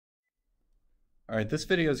All right, this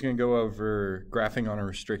video is going to go over graphing on a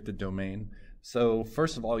restricted domain. So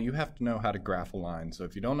first of all, you have to know how to graph a line. So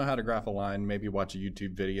if you don't know how to graph a line, maybe watch a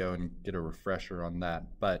YouTube video and get a refresher on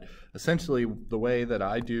that. But essentially, the way that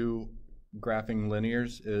I do graphing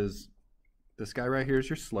linears is this guy right here is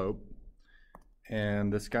your slope,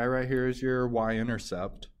 and this guy right here is your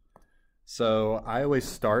y-intercept. So I always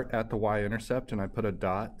start at the y-intercept and I put a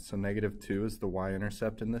dot, so -2 is the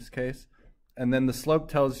y-intercept in this case. And then the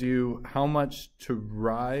slope tells you how much to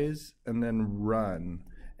rise and then run.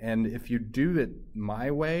 And if you do it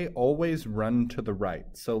my way, always run to the right.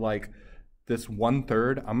 So like this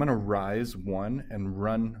 1/3, I'm going to rise 1 and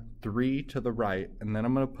run 3 to the right, and then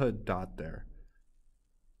I'm going to put a dot there.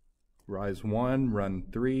 Rise 1, run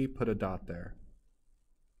 3, put a dot there.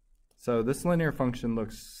 So this linear function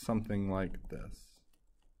looks something like this.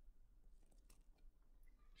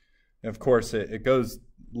 Of course, it goes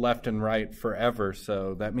left and right forever,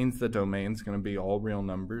 so that means the domain's going to be all real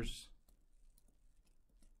numbers.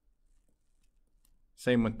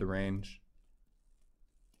 Same with the range.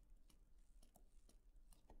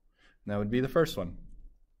 That would be the first one.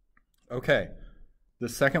 Okay, the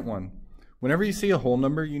second one. Whenever you see a whole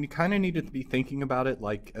number, you kind of need to be thinking about it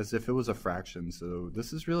like as if it was a fraction. So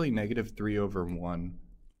this is really -3/1.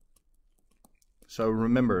 So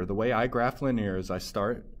remember, the way I graph linear is I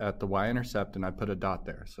start at the y-intercept and I put a dot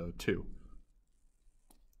there, so 2.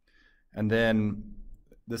 And then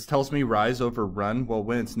this tells me rise over run. Well,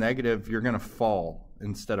 when it's negative, you're going to fall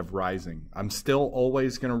instead of rising. I'm still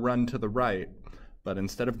always going to run to the right, but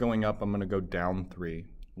instead of going up, I'm going to go down 3.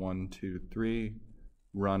 1, 2, 3,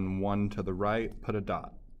 run 1 to the right, put a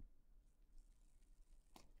dot.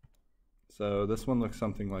 So this one looks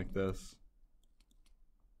something like this.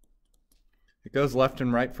 It goes left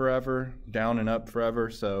and right forever, down and up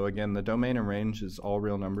forever. So again, the domain and range is all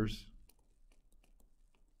real numbers.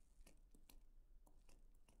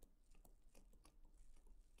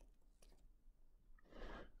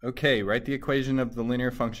 Okay, write the equation of the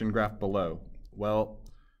linear function graph below. Well,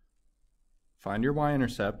 find your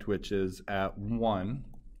y-intercept, which is at 1.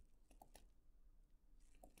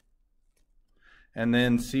 And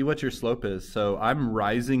then see what your slope is. So I'm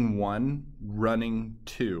rising 1, running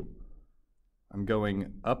 2. I'm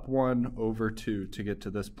going up 1 over 2 to get to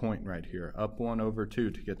this point right here. Up 1 over 2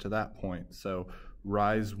 to get to that point. So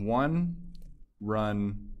rise 1,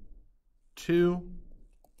 run 2,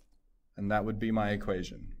 and that would be my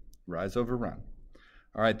equation. Rise over run.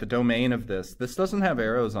 All right, the domain of this. This doesn't have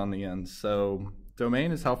arrows on the ends. So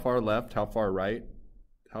domain is how far left, how far right.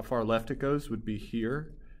 How far left it goes would be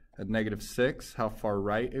here at -6. How far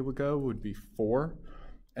right it would go would be 4.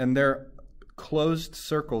 And they're closed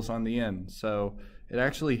circles on the end, so it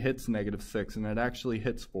actually hits -6 and it actually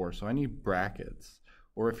hits 4, so I need brackets.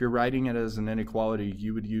 Or if you're writing it as an inequality,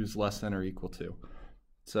 you would use less than or equal to.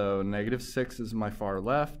 So -6 is my far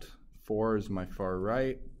left, 4 is my far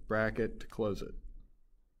right, bracket to close it.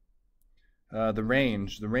 The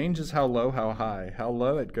range is how low, how high. How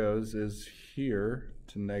low it goes is here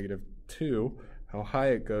to -2. How high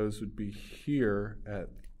it goes would be here at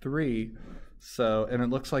 3. So, and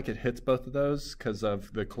it looks like it hits both of those because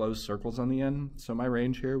of the closed circles on the end. So my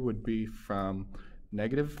range here would be from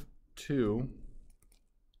 -2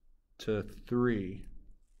 to 3,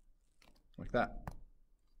 like that.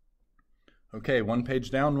 Okay, one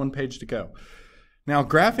page down, one page to go. Now,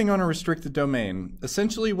 graphing on a restricted domain,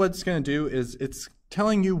 essentially what it's going to do is it's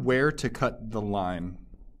telling you where to cut the line.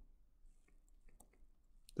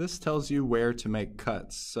 This tells you where to make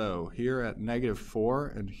cuts. So here at -4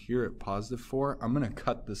 and here at +4, I'm going to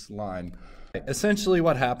cut this line. Essentially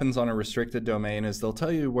what happens on a restricted domain is they'll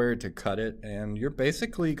tell you where to cut it, and you're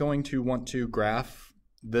basically going to want to graph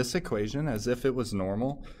this equation as if it was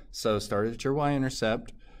normal. So start at your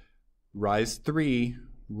y-intercept, rise 3,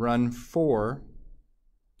 run 4.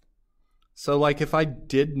 So like if I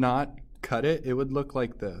did not cut it, it would look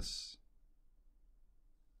like this.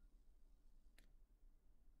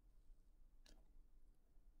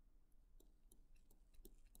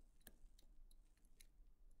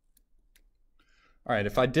 All right,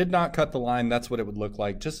 if I did not cut the line, that's what it would look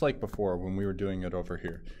like, just like before when we were doing it over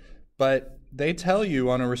here. But they tell you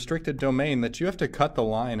on a restricted domain that you have to cut the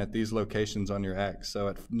line at these locations on your x. So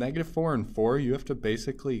at -4 and 4, you have to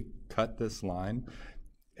basically cut this line.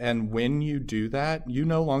 And when you do that, you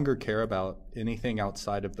no longer care about anything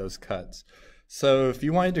outside of those cuts. So if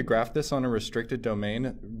you wanted to graph this on a restricted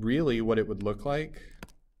domain, really what it would look like,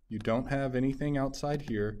 you don't have anything outside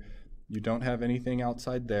here, you don't have anything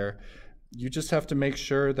outside there. You just have to make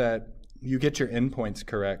sure that you get your endpoints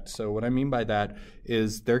correct. So what I mean by that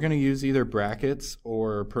is they're going to use either brackets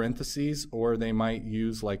or parentheses, or they might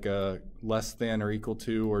use like a less than or equal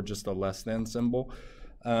to or just a less than symbol.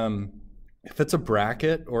 If it's a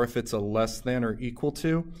bracket or if it's a less than or equal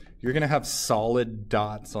to, you're going to have solid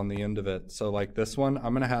dots on the end of it. So like this one,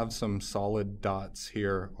 I'm going to have some solid dots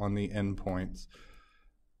here on the endpoints.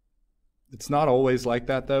 It's not always like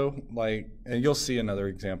that though. And you'll see another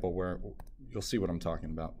example where you'll see what I'm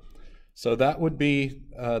talking about. So that would be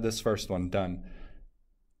this first one, done.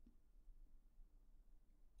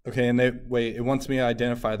 Okay, and it wants me to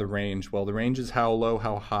identify the range. Well, the range is how low,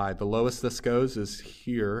 how high. The lowest this goes is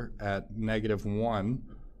here at -1,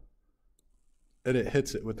 and it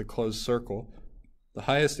hits it with the closed circle. The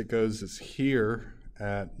highest it goes is here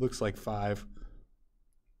at, looks like 5,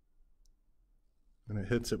 and it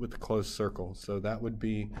hits it with the closed circle. So that would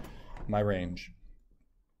be my range.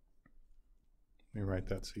 Let me write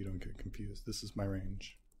that so you don't get confused. This is my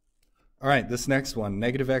range. All right, this next one,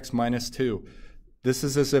 -x minus 2. This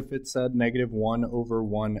is as if it said -1 over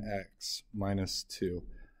 1x minus 2.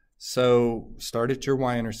 So start at your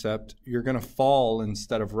y-intercept. You're going to fall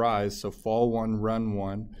instead of rise, so fall 1, run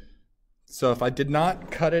 1. So if I did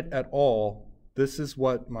not cut it at all, this is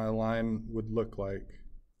what my line would look like.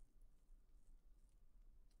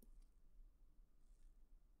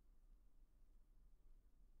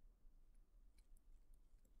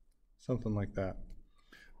 Something like that.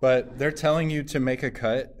 But they're telling you to make a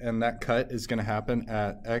cut, and that cut is going to happen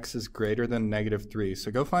at x is greater than -3. So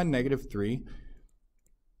go find -3.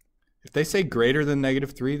 If they say greater than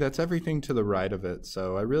 -3, that's everything to the right of it.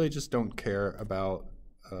 So I really just don't care about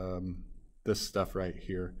this stuff right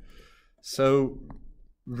here. So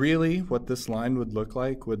really what this line would look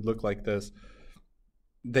like this.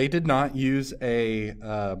 They did not use a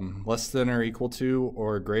less than or equal to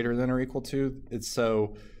or greater than or equal to.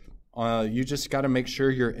 You just got to make sure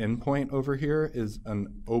your endpoint over here is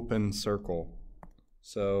an open circle.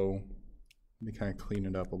 So let me kind of clean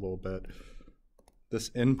it up a little bit. This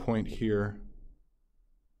endpoint here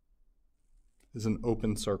is an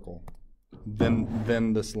open circle.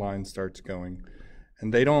 Then this line starts going.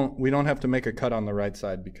 And we don't have to make a cut on the right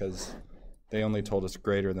side because they only told us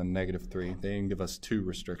greater than -3. They didn't give us 2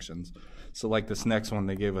 restrictions. So like this next one,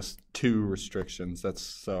 they gave us 2 restrictions.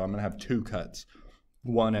 So I'm going to have 2 cuts.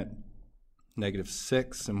 One at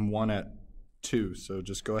 -6 and one at 2. So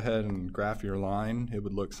just go ahead and graph your line. It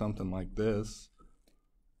would look something like this.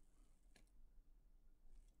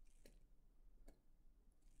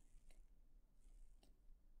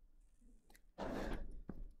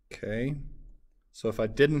 Okay, so if I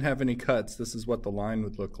didn't have any cuts, this is what the line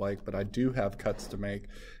would look like, but I do have cuts to make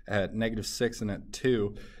at -6 and at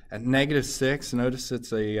 2. At -6, notice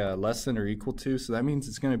it's a less than or equal to, so that means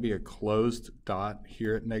it's going to be a closed dot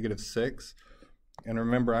here at -6. And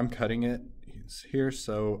remember, I'm cutting it here,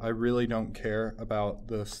 so I really don't care about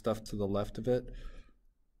the stuff to the left of it.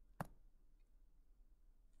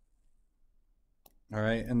 All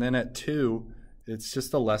right, and then at 2, it's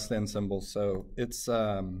just a less than symbol, so it's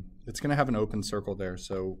going to have an open circle there.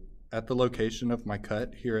 So at the location of my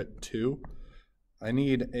cut here at 2, I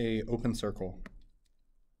need a open circle.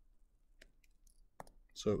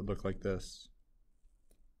 So it would look like this.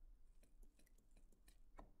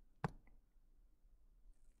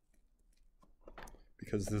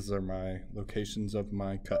 Because these are my locations of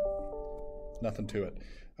my cut. Nothing to it.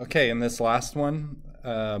 Okay, and this last one,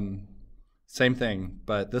 same thing,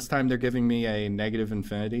 but this time they're giving me a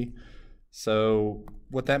 -infinity. So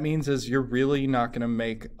what that means is you're really not going to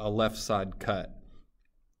make a left side cut.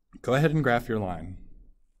 Go ahead and graph your line.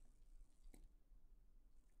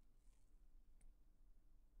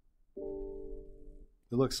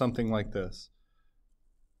 It looks something like this.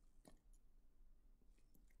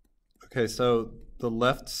 Okay, so the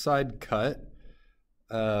left side cut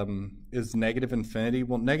is -infinity.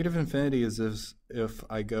 Well, -infinity is if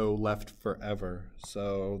I go left forever.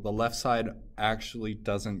 So the left side actually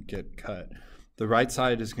doesn't get cut. The right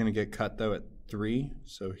side is going to get cut though at 3.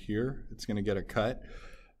 So here it's going to get a cut.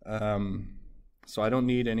 So I don't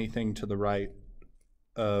need anything to the right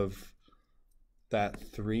of that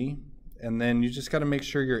 3. And then you just got to make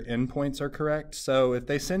sure your endpoints are correct. So if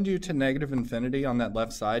they send you to -infinity on that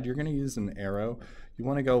left side, you're going to use an arrow. You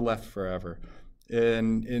want to go left forever.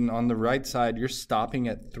 And on the right side, you're stopping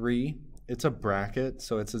at 3. It's a bracket,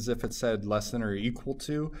 so it's as if it said less than or equal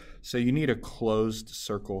to. So you need a closed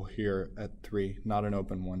circle here at 3, not an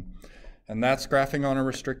open one. And that's graphing on a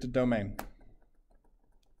restricted domain.